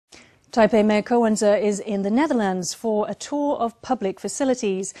Taipei Mayor Ko Wen-je is in the Netherlands for a tour of public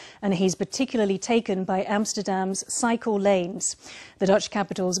facilities, and he's particularly taken by Amsterdam's cycle lanes. The Dutch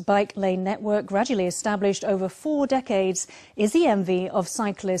capital's bike lane network, gradually established over 4 decades, is the envy of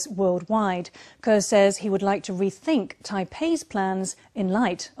cyclists worldwide. Ker says he would like to rethink Taipei's plans in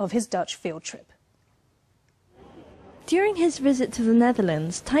light of his Dutch field trip. During his visit to the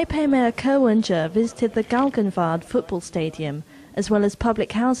Netherlands, Taipei Mayor Ko Wen-je visited the Galgenwaard football stadium, as well as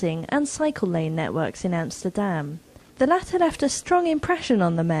public housing and cycle lane networks in Amsterdam. The latter left a strong impression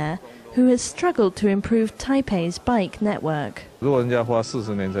on the mayor, who has struggled to improve Taipei's bike network. If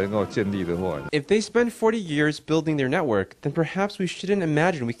they spend 40 years building their network, then perhaps we shouldn't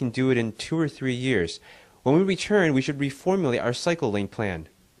imagine we can do it in 2 or 3 years. When we return, we should reformulate our cycle lane plan.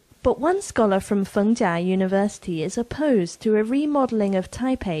 But one scholar from Feng Chia University is opposed to a remodelling of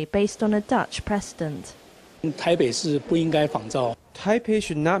Taipei based on a Dutch precedent. Taipei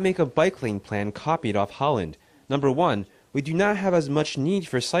should not make a bike lane plan copied off Holland. Number one, we do not have as much need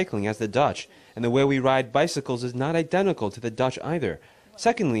for cycling as the Dutch, and the way we ride bicycles is not identical to the Dutch either.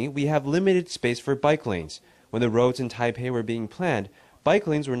 Secondly, we have limited space for bike lanes. When the roads in Taipei were being planned, bike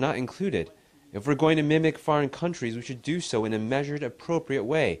lanes were not included. If we're going to mimic foreign countries, we should do so in a measured, appropriate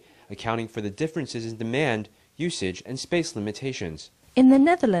way, accounting for the differences in demand, usage, and space limitations. In the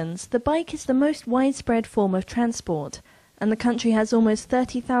Netherlands, the bike is the most widespread form of transport, and the country has almost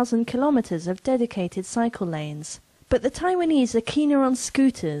 30,000 kilometers of dedicated cycle lanes. But the Taiwanese are keener on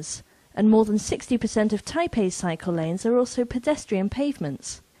scooters, and more than 60% of Taipei's cycle lanes are also pedestrian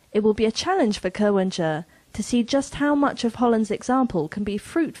pavements. It will be a challenge for Ko Wen-je to see just how much of Holland's example can be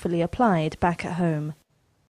fruitfully applied back at home.